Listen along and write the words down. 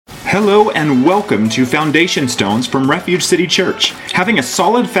Hello and welcome to Foundation Stones from Refuge City Church. Having a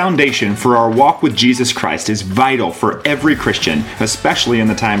solid foundation for our walk with Jesus Christ is vital for every Christian, especially in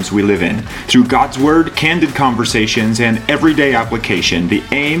the times we live in. Through God's Word, candid conversations, and everyday application, the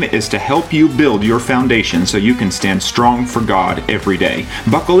aim is to help you build your foundation so you can stand strong for God every day.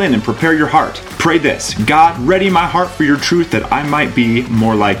 Buckle in and prepare your heart. Pray this: God, ready my heart for your truth that I might be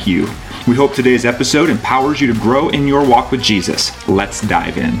more like you. We hope today's episode empowers you to grow in your walk with Jesus. Let's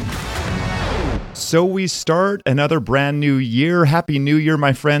dive in. So we start another brand new year. Happy New Year,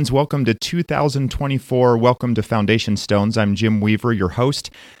 my friends. Welcome to 2024. Welcome to Foundation Stones. I'm Jim Weaver, your host.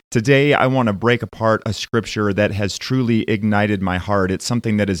 Today, I want to break apart a scripture that has truly ignited my heart. It's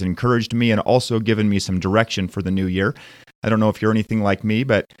something that has encouraged me and also given me some direction for the new year. I don't know if you're anything like me,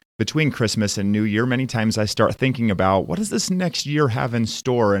 but between Christmas and New Year, many times I start thinking about what does this next year have in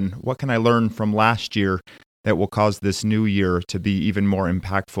store and what can I learn from last year that will cause this new year to be even more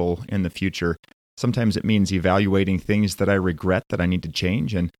impactful in the future. Sometimes it means evaluating things that I regret that I need to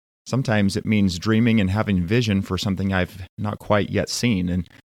change, and sometimes it means dreaming and having vision for something I've not quite yet seen. And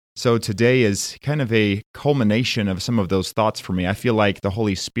so today is kind of a culmination of some of those thoughts for me. I feel like the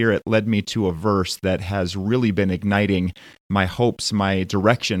Holy Spirit led me to a verse that has really been igniting my hopes, my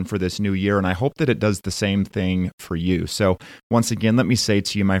direction for this new year, and I hope that it does the same thing for you. So once again, let me say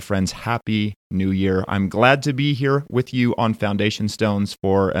to you, my friends, Happy New Year. I'm glad to be here with you on Foundation Stones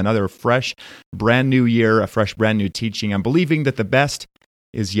for another fresh, brand new year, a fresh, brand new teaching. I'm believing that the best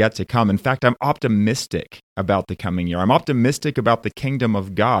is yet to come. In fact, I'm optimistic about the coming year. I'm optimistic about the kingdom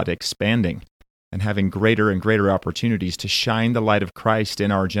of God expanding and having greater and greater opportunities to shine the light of Christ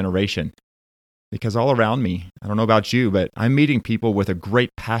in our generation. Because all around me, I don't know about you, but I'm meeting people with a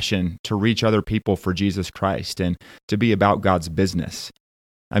great passion to reach other people for Jesus Christ and to be about God's business.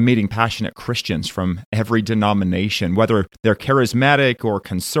 I'm meeting passionate Christians from every denomination, whether they're charismatic or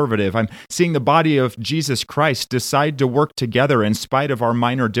conservative. I'm seeing the body of Jesus Christ decide to work together in spite of our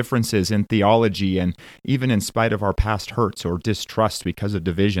minor differences in theology and even in spite of our past hurts or distrust because of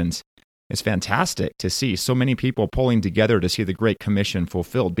divisions. It's fantastic to see so many people pulling together to see the Great Commission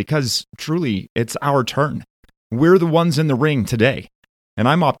fulfilled because truly it's our turn. We're the ones in the ring today. And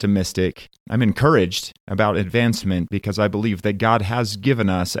I'm optimistic, I'm encouraged about advancement because I believe that God has given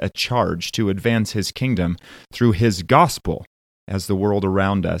us a charge to advance His kingdom through His gospel as the world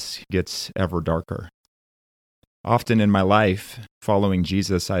around us gets ever darker. Often in my life, following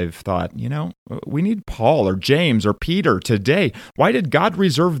Jesus, I've thought, we need Paul or James or Peter today. Why did God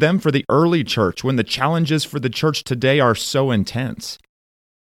reserve them for the early church when the challenges for the church today are so intense?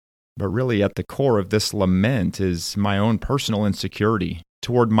 But really, at the core of this lament is my own personal insecurity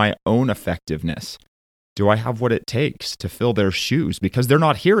toward my own effectiveness. Do I have what it takes to fill their shoes? Because they're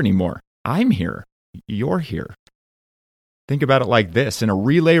not here anymore. I'm here. You're here. Think about it like this. In a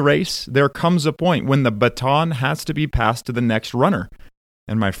relay race, there comes a point when the baton has to be passed to the next runner.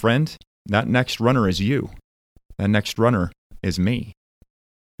 And my friend, that next runner is you. That next runner is me.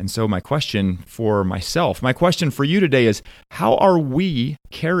 And so my question for myself, my question for you today is, how are we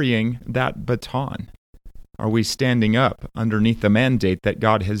carrying that baton? Are we standing up underneath the mandate that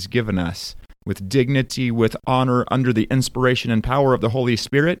God has given us with dignity, with honor, under the inspiration and power of the Holy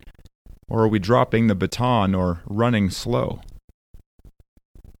Spirit? Or are we dropping the baton or running slow?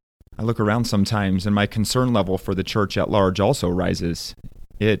 I look around sometimes and my concern level for the church at large also rises.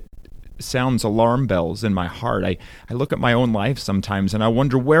 It sounds alarm bells in my heart. I look at my own life sometimes and I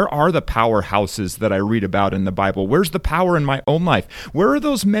wonder, where are the powerhouses that I read about in the Bible? Where's the power in my own life? Where are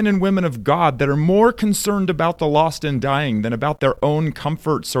those men and women of God that are more concerned about the lost and dying than about their own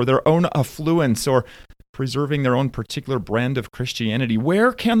comforts or their own affluence or preserving their own particular brand of Christianity?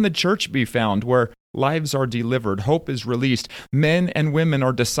 Where can the church be found where lives are delivered, hope is released, men and women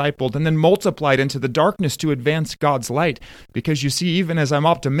are discipled, and then multiplied into the darkness to advance God's light? Because you see, even as I'm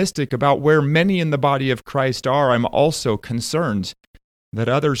optimistic about where many in the body of Christ are, I'm also concerned that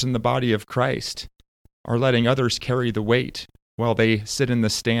others in the body of Christ are letting others carry the weight while they sit in the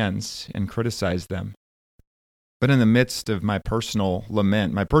stands and criticize them. But in the midst of my personal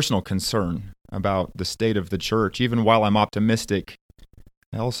lament, my personal concern about the state of the church, even while I'm optimistic,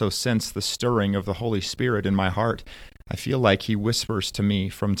 I also sense the stirring of the Holy Spirit in my heart. I feel like He whispers to me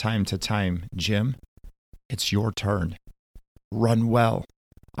from time to time, Jim, it's your turn. Run well.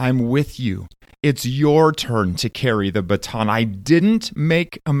 I'm with you. It's your turn to carry the baton. I didn't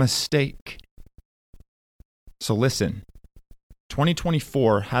make a mistake. So listen,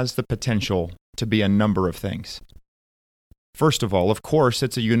 2024 has the potential to be a number of things. First of all, of course,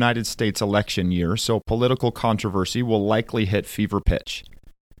 it's a United States election year, so political controversy will likely hit fever pitch.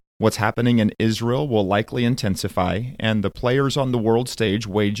 What's happening in Israel will likely intensify, and the players on the world stage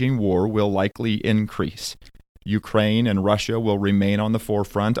waging war will likely increase. Ukraine and Russia will remain on the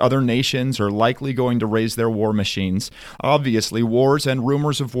forefront. Other nations are likely going to raise their war machines. Obviously, wars and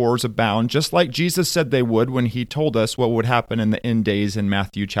rumors of wars abound, just like Jesus said they would when he told us what would happen in the end days in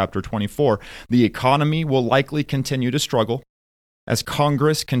Matthew chapter 24. The economy will likely continue to struggle. As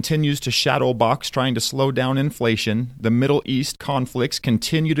Congress continues to shadow box trying to slow down inflation, the Middle East conflicts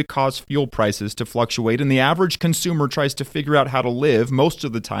continue to cause fuel prices to fluctuate, and the average consumer tries to figure out how to live most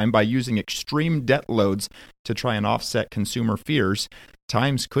of the time by using extreme debt loads to try and offset consumer fears.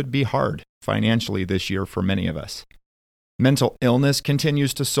 Times could be hard financially this year for many of us. Mental illness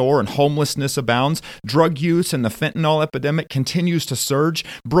continues to soar and homelessness abounds. Drug use and the fentanyl epidemic continues to surge.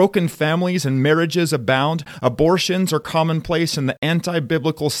 Broken families and marriages abound. Abortions are commonplace, and the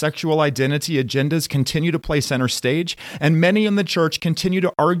anti-biblical sexual identity agendas continue to play center stage. And many in the church continue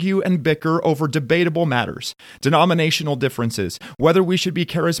to argue and bicker over debatable matters. Denominational differences, whether we should be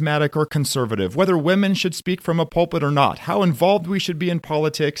charismatic or conservative, whether women should speak from a pulpit or not, how involved we should be in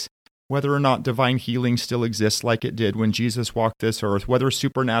politics, whether or not divine healing still exists like it did when Jesus walked this earth, whether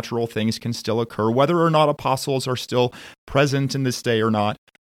supernatural things can still occur, whether or not apostles are still present in this day or not,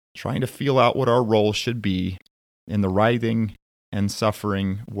 trying to feel out what our role should be in the writhing and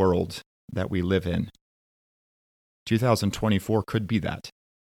suffering world that we live in. 2024 could be that.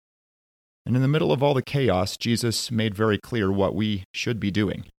 And in the middle of all the chaos, Jesus made very clear what we should be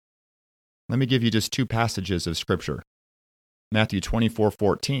doing. Let me give you just two passages of Scripture. Matthew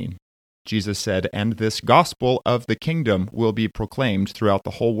 24:14. Jesus said, "And this gospel of the kingdom will be proclaimed throughout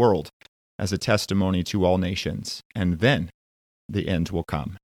the whole world as a testimony to all nations, and then the end will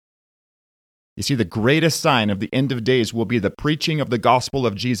come." You see, the greatest sign of the end of days will be the preaching of the gospel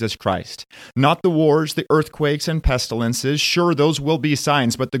of Jesus Christ. Not the wars, the earthquakes, and pestilences. Sure, those will be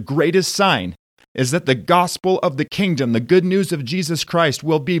signs, but the greatest sign is that the gospel of the kingdom, the good news of Jesus Christ,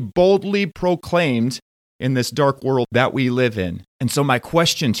 will be boldly proclaimed in this dark world that we live in. And so my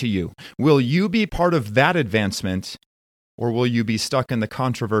question to you, will you be part of that advancement, or will you be stuck in the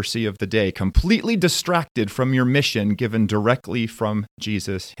controversy of the day, completely distracted from your mission given directly from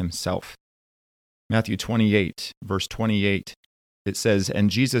Jesus himself? Matthew 28, verse 28, it says,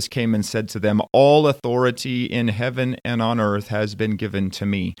 "And Jesus came and said to them, 'All authority in heaven and on earth has been given to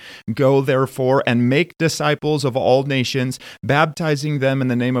me. Go therefore and make disciples of all nations, baptizing them in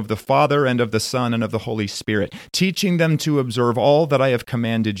the name of the Father and of the Son and of the Holy Spirit, teaching them to observe all that I have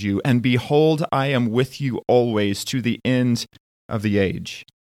commanded you. And behold, I am with you always to the end of the age.'"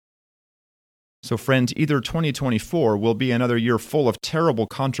 So friends, either 2024 will be another year full of terrible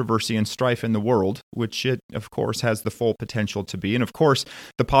controversy and strife in the world, which it, of course, has the full potential to be, and of course,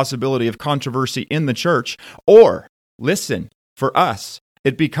 the possibility of controversy in the church, or, listen, for us,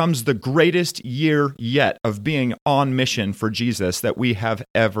 it becomes the greatest year yet of being on mission for Jesus that we have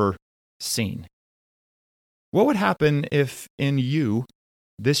ever seen. What would happen if in you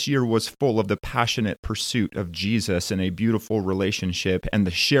this year was full of the passionate pursuit of Jesus and a beautiful relationship and the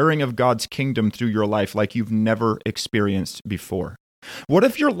sharing of God's kingdom through your life like you've never experienced before? What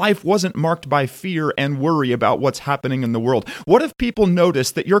if your life wasn't marked by fear and worry about what's happening in the world? What if people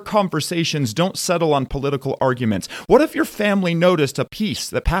noticed that your conversations don't settle on political arguments? What if your family noticed a peace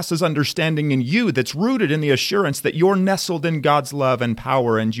that passes understanding in you that's rooted in the assurance that you're nestled in God's love and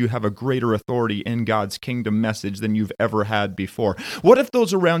power and you have a greater authority in God's kingdom message than you've ever had before? What if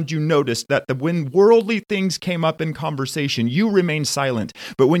those around you noticed that when worldly things came up in conversation, you remained silent,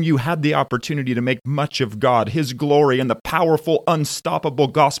 but when you had the opportunity to make much of God, His glory, and the powerful, unstoppable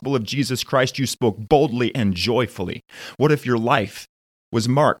gospel of Jesus Christ, you spoke boldly and joyfully? What if your life was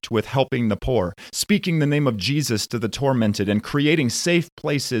marked with helping the poor, speaking the name of Jesus to the tormented, and creating safe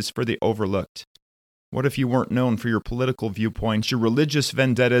places for the overlooked? What if you weren't known for your political viewpoints, your religious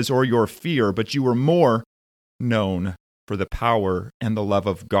vendettas, or your fear, but you were more known for the power and the love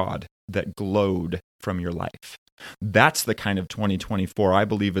of God that glowed from your life? That's the kind of 2024 I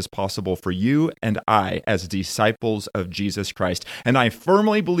believe is possible for you and I as disciples of Jesus Christ. And I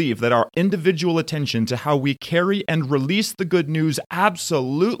firmly believe that our individual attention to how we carry and release the good news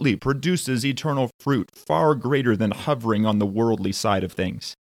absolutely produces eternal fruit far greater than hovering on the worldly side of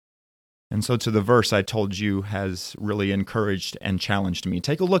things. And so to the verse I told you has really encouraged and challenged me.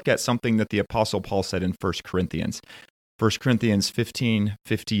 Take a look at something that the Apostle Paul said in 1 Corinthians. 1 Corinthians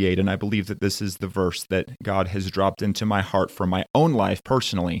 15:58, and I believe that this is the verse that God has dropped into my heart for my own life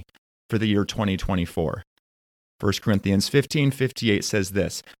personally for the year 2024. 1 Corinthians 15:58 says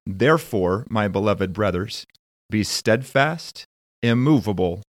this, "Therefore, my beloved brothers, be steadfast,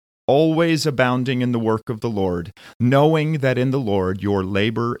 immovable, always abounding in the work of the Lord, knowing that in the Lord your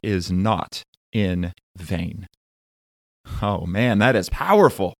labor is not in vain. Oh man, that is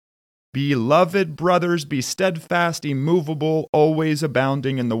powerful. Beloved brothers, be steadfast, immovable, always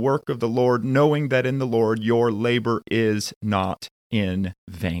abounding in the work of the Lord, knowing that in the Lord your labor is not in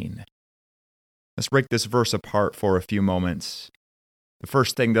vain. Let's break this verse apart for a few moments. The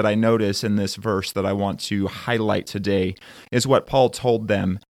first thing that I notice in this verse that I want to highlight today is what Paul told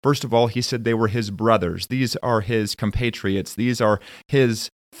them. First of all, he said they were his brothers. These are his compatriots. These are his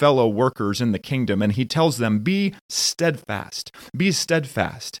fellow workers in the kingdom. And he tells them, be steadfast. Be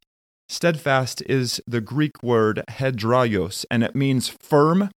steadfast. Steadfast is the Greek word hedraios, and it means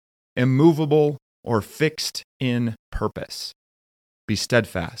firm, immovable, or fixed in purpose. Be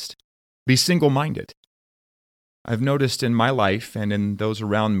steadfast. Be single-minded. I've noticed in my life and in those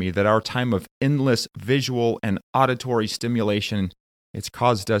around me that our time of endless visual and auditory stimulation, it's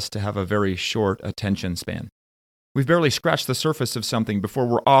caused us to have a very short attention span. We've barely scratched the surface of something before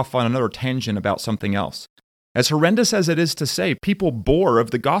we're off on another tangent about something else. As horrendous as it is to say, people bore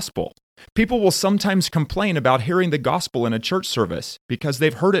of the gospel. People will sometimes complain about hearing the gospel in a church service because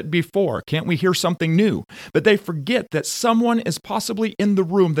they've heard it before. Can't we hear something new? But they forget that someone is possibly in the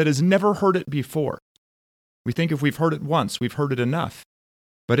room that has never heard it before. We think if we've heard it once, we've heard it enough.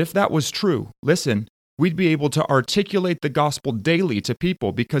 But if that was true, listen, we'd be able to articulate the gospel daily to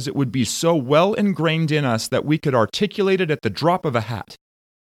people because it would be so well ingrained in us that we could articulate it at the drop of a hat.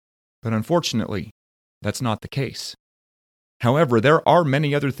 But unfortunately, that's not the case. However, there are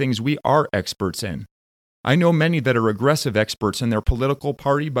many other things we are experts in. I know many that are aggressive experts in their political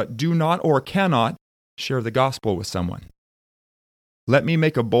party, but do not or cannot share the gospel with someone. Let me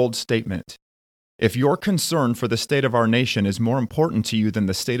make a bold statement. If your concern for the state of our nation is more important to you than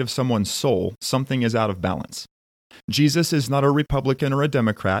the state of someone's soul, something is out of balance. Jesus is not a Republican or a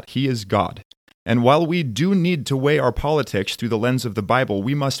Democrat. He is God. And while we do need to weigh our politics through the lens of the Bible,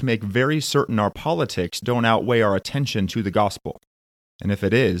 we must make very certain our politics don't outweigh our attention to the gospel. And if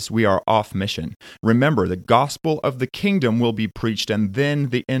it is, we are off mission. Remember, the gospel of the kingdom will be preached, and then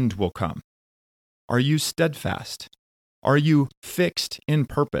the end will come. Are you steadfast? Are you fixed in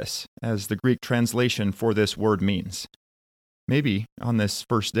purpose, as the Greek translation for this word means? Maybe on this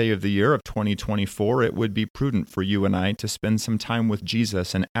first day of the year of 2024, it would be prudent for you and I to spend some time with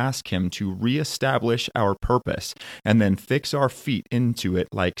Jesus and ask Him to reestablish our purpose and then fix our feet into it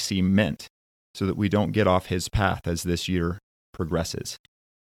like cement so that we don't get off His path as this year progresses.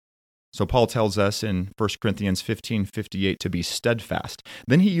 So Paul tells us in 1 Corinthians 15:58 to be steadfast.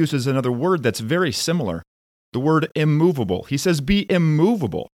 Then he uses another word that's very similar, the word immovable. He says, be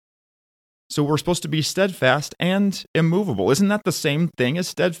immovable. So we're supposed to be steadfast and immovable. Isn't that the same thing as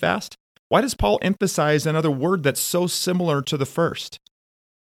steadfast? Why does Paul emphasize another word that's so similar to the first?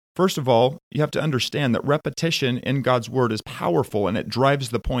 First of all, you have to understand that repetition in God's word is powerful and it drives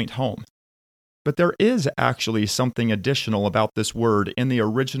the point home. But there is actually something additional about this word in the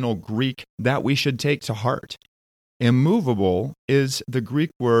original Greek that we should take to heart. Immovable is the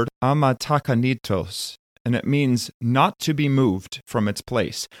Greek word amatakanitos, and it means not to be moved from its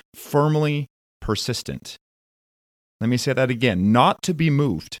place, firmly persistent. Let me say that again, not to be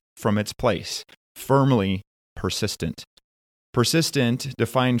moved from its place, firmly persistent. Persistent,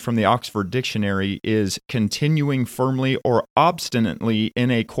 defined from the Oxford Dictionary, is continuing firmly or obstinately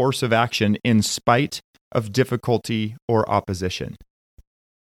in a course of action in spite of difficulty or opposition.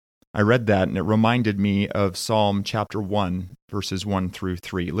 I read that and it reminded me of Psalm chapter 1, verses 1 through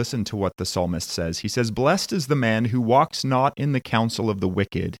 3. Listen to what the psalmist says. He says, "Blessed is the man who walks not in the counsel of the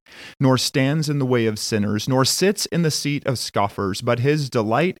wicked, nor stands in the way of sinners, nor sits in the seat of scoffers, but his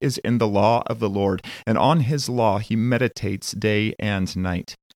delight is in the law of the Lord, and on his law he meditates day and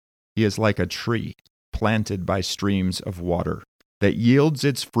night. He is like a tree planted by streams of water, that yields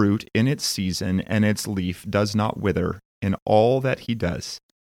its fruit in its season, and its leaf does not wither. In all that he does,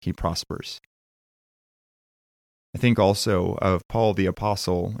 he prospers." I think also of Paul the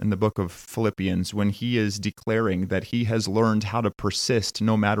Apostle in the book of Philippians when he is declaring that he has learned how to persist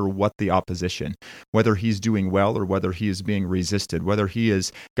no matter what the opposition, whether he's doing well or whether he is being resisted, whether he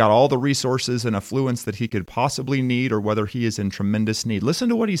has got all the resources and affluence that he could possibly need or whether he is in tremendous need. Listen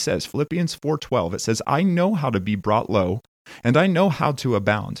to what he says, Philippians 4:12. It says, "I know how to be brought low, and I know how to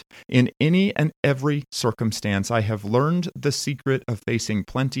abound. In any and every circumstance, I have learned the secret of facing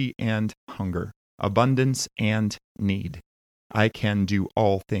plenty and hunger, abundance and need. I can do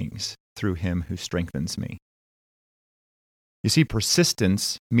all things through him who strengthens me." You see,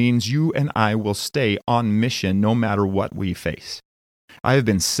 persistence means you and I will stay on mission no matter what we face. I have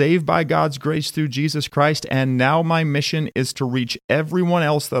been saved by God's grace through Jesus Christ, and now my mission is to reach everyone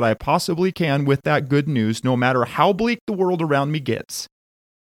else that I possibly can with that good news, no matter how bleak the world around me gets.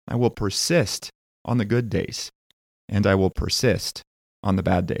 I will persist on the good days, and I will persist on the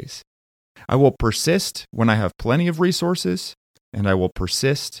bad days. I will persist when I have plenty of resources, and I will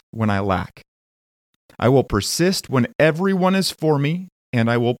persist when I lack. I will persist when everyone is for me, and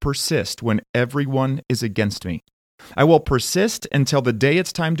I will persist when everyone is against me. I will persist until the day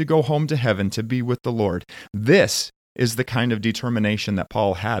it's time to go home to heaven to be with the Lord. This is the kind of determination that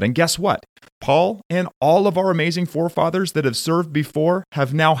Paul had. And guess what? Paul and all of our amazing forefathers that have served before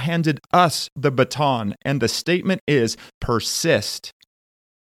have now handed us the baton. And the statement is, persist.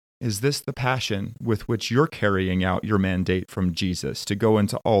 Is this the passion with which you're carrying out your mandate from Jesus to go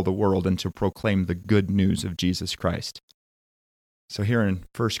into all the world and to proclaim the good news of Jesus Christ? So here in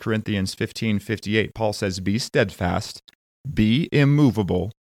 1 Corinthians 15:58, Paul says, be steadfast, be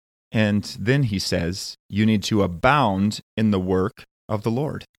immovable, and then he says, you need to abound in the work of the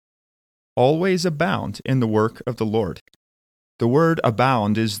Lord. Always abound in the work of the Lord. The word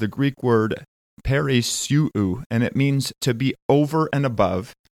abound is the Greek word perisou, and it means to be over and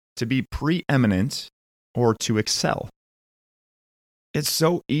above, to be preeminent, or to excel. It's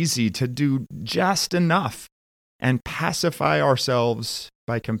so easy to do just enough and pacify ourselves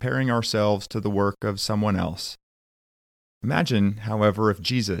by comparing ourselves to the work of someone else. Imagine, however, if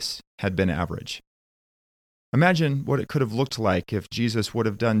Jesus had been average. Imagine what it could have looked like if Jesus would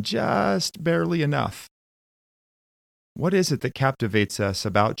have done just barely enough. What is it that captivates us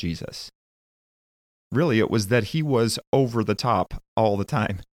about Jesus? Really, it was that he was over the top all the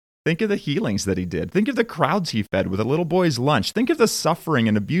time. Think of the healings that he did. Think of the crowds he fed with a little boy's lunch. Think of the suffering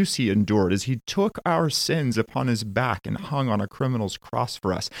and abuse he endured as he took our sins upon his back and hung on a criminal's cross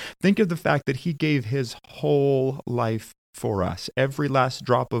for us. Think of the fact that he gave his whole life for us, every last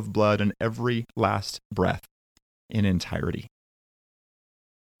drop of blood and every last breath in entirety.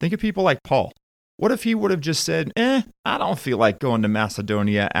 Think of people like Paul. What if he would have just said, I don't feel like going to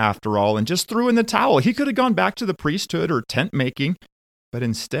Macedonia after all, and just threw in the towel? He could have gone back to the priesthood or tent making. But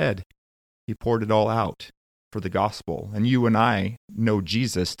instead, he poured it all out for the gospel. And you and I know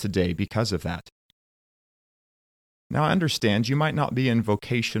Jesus today because of that. Now, I understand you might not be in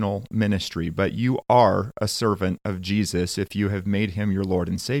vocational ministry, but you are a servant of Jesus if you have made him your Lord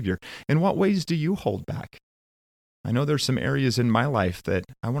and Savior. In what ways do you hold back? I know there's some areas in my life that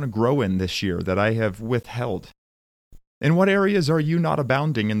I want to grow in this year that I have withheld. In what areas are you not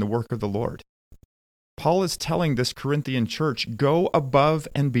abounding in the work of the Lord? Paul is telling this Corinthian church, go above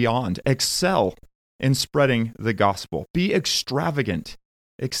and beyond. Excel in spreading the gospel. Be extravagant.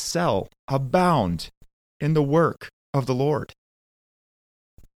 Excel, abound in the work of the Lord.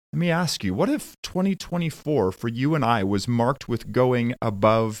 Let me ask you, what if 2024 for you and I was marked with going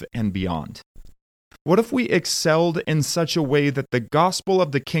above and beyond? What if we excelled in such a way that the gospel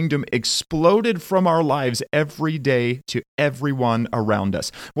of the kingdom exploded from our lives every day to everyone around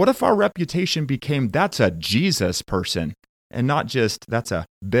us? What if our reputation became, that's a Jesus person, and not just, that's a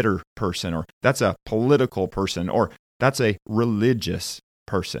bitter person, or that's a political person, or that's a religious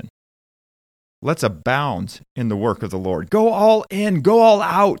person? Let's abound in the work of the Lord. Go all in, go all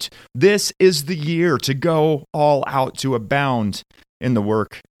out. This is the year to go all out, to abound in the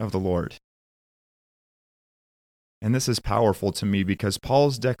work of the Lord. And this is powerful to me because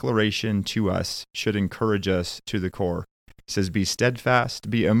Paul's declaration to us should encourage us to the core. He says, be steadfast,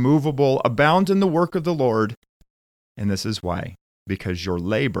 be immovable, abound in the work of the Lord. And this is why, because your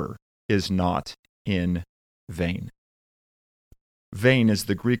labor is not in vain. Vain is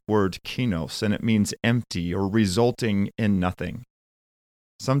the Greek word kinos, and it means empty or resulting in nothing.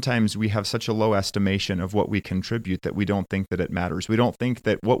 Sometimes we have such a low estimation of what we contribute that we don't think that it matters. We don't think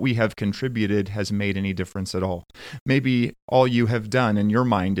that what we have contributed has made any difference at all. Maybe all you have done in your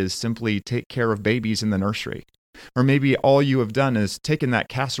mind is simply take care of babies in the nursery. Or maybe all you have done is taken that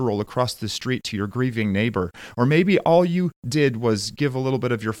casserole across the street to your grieving neighbor. Or maybe all you did was give a little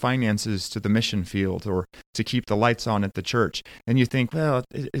bit of your finances to the mission field or to keep the lights on at the church. And you think, well,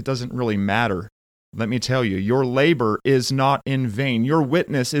 it doesn't really matter. Let me tell you, your labor is not in vain. Your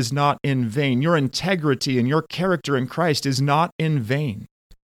witness is not in vain. Your integrity and your character in Christ is not in vain.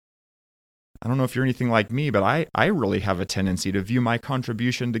 I don't know if you're anything like me, but I really have a tendency to view my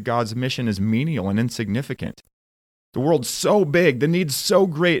contribution to God's mission as menial and insignificant. The world's so big, the need's so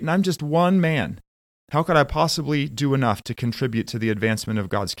great, and I'm just one man. How could I possibly do enough to contribute to the advancement of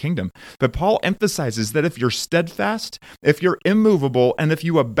God's kingdom? But Paul emphasizes that if you're steadfast, if you're immovable, and if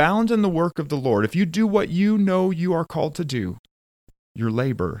you abound in the work of the Lord, if you do what you know you are called to do, your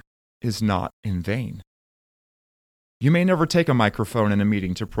labor is not in vain. You may never take a microphone in a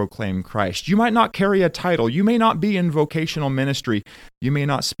meeting to proclaim Christ. You might not carry a title. You may not be in vocational ministry. You may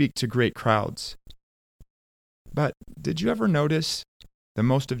not speak to great crowds. But did you ever notice that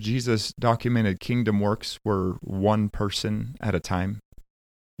most of Jesus' documented kingdom works were one person at a time?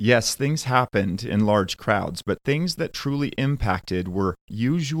 Yes, things happened in large crowds, but things that truly impacted were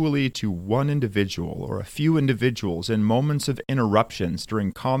usually to one individual or a few individuals in moments of interruptions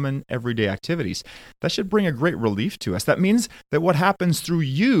during common everyday activities. That should bring a great relief to us. That means that what happens through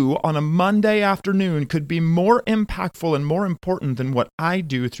you on a Monday afternoon could be more impactful and more important than what I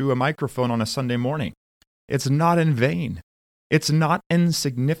do through a microphone on a Sunday morning. It's not in vain. It's not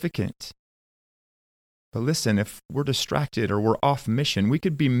insignificant. But listen, if we're distracted or we're off mission, we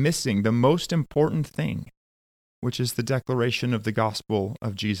could be missing the most important thing, which is the declaration of the gospel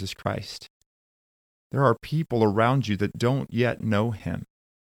of Jesus Christ. There are people around you that don't yet know him.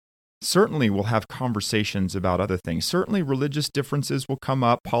 Certainly we'll have conversations about other things. Certainly religious differences will come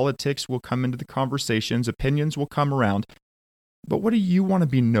up, politics will come into the conversations, opinions will come around. But what do you want to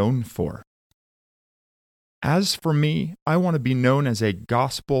be known for? As for me, I want to be known as a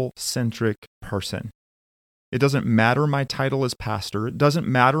gospel-centric person. It doesn't matter my title as pastor. It doesn't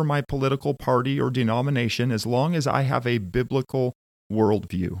matter my political party or denomination as long as I have a biblical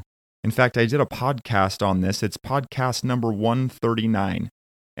worldview. In fact, I did a podcast on this. It's podcast number 139,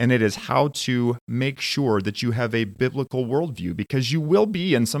 and it is how to make sure that you have a biblical worldview, because you will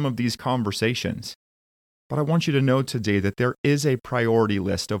be in some of these conversations. But I want you to know today that there is a priority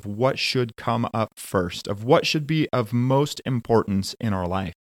list of what should come up first, of what should be of most importance in our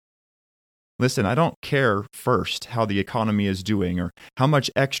life. Listen, I don't care first how the economy is doing or how much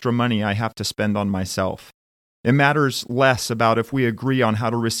extra money I have to spend on myself. It matters less about if we agree on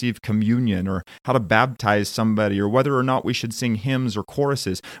how to receive communion or how to baptize somebody or whether or not we should sing hymns or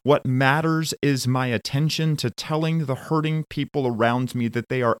choruses. What matters is my attention to telling the hurting people around me that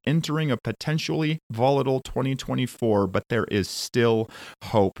they are entering a potentially volatile 2024, but there is still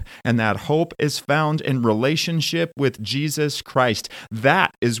hope. And that hope is found in relationship with Jesus Christ.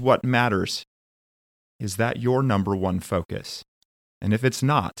 That is what matters. Is that your number one focus? And if it's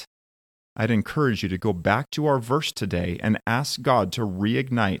not, I'd encourage you to go back to our verse today and ask God to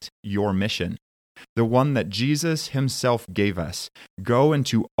reignite your mission, the one that Jesus himself gave us. Go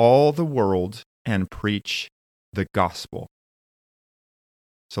into all the world and preach the gospel.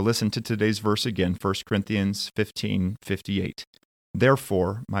 So listen to today's verse again, 1 Corinthians 15:58.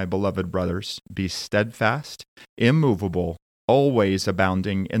 Therefore, my beloved brothers, be steadfast, immovable, always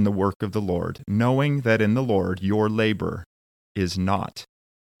abounding in the work of the Lord, knowing that in the Lord your labor is not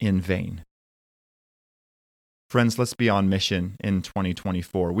in vain. Friends, let's be on mission in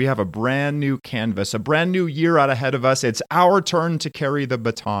 2024. We have a brand new canvas, a brand new year out ahead of us. It's our turn to carry the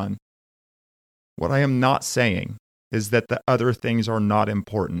baton. What I am not saying is that the other things are not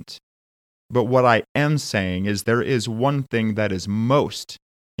important. But what I am saying is there is one thing that is most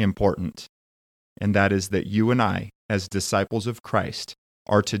important, and that is that you and I, as disciples of Christ,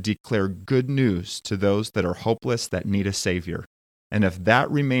 are to declare good news to those that are hopeless, that need a Savior. And if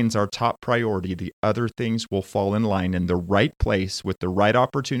that remains our top priority, the other things will fall in line in the right place with the right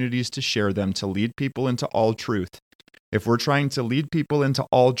opportunities to share them, to lead people into all truth. If we're trying to lead people into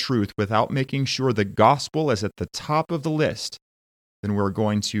all truth without making sure the gospel is at the top of the list, then we're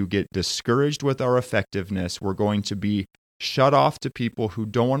going to get discouraged with our effectiveness. We're going to be shut off to people who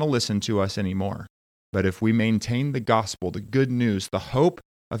don't want to listen to us anymore. But if we maintain the gospel, the good news, the hope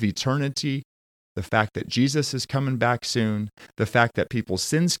of eternity, the fact that Jesus is coming back soon, the fact that people's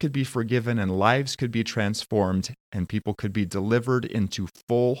sins could be forgiven and lives could be transformed and people could be delivered into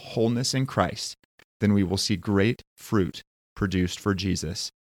full wholeness in Christ, then we will see great fruit produced for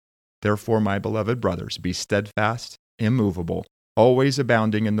Jesus. Therefore, my beloved brothers, be steadfast, immovable, always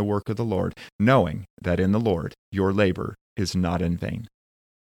abounding in the work of the Lord, knowing that in the Lord your labor is not in vain.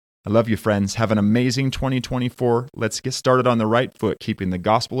 I love you, friends. Have an amazing 2024. Let's get started on the right foot, keeping the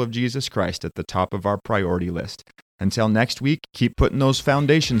gospel of Jesus Christ at the top of our priority list. Until next week, keep putting those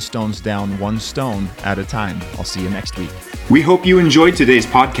foundation stones down one stone at a time. I'll see you next week. We hope you enjoyed today's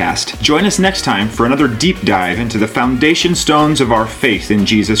podcast. Join us next time for another deep dive into the foundation stones of our faith in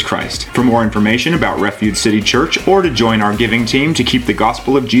Jesus Christ. For more information about Refuge City Church or to join our giving team to keep the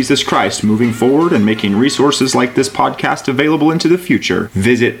gospel of Jesus Christ moving forward and making resources like this podcast available into the future,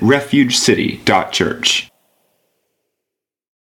 visit refugecity.church.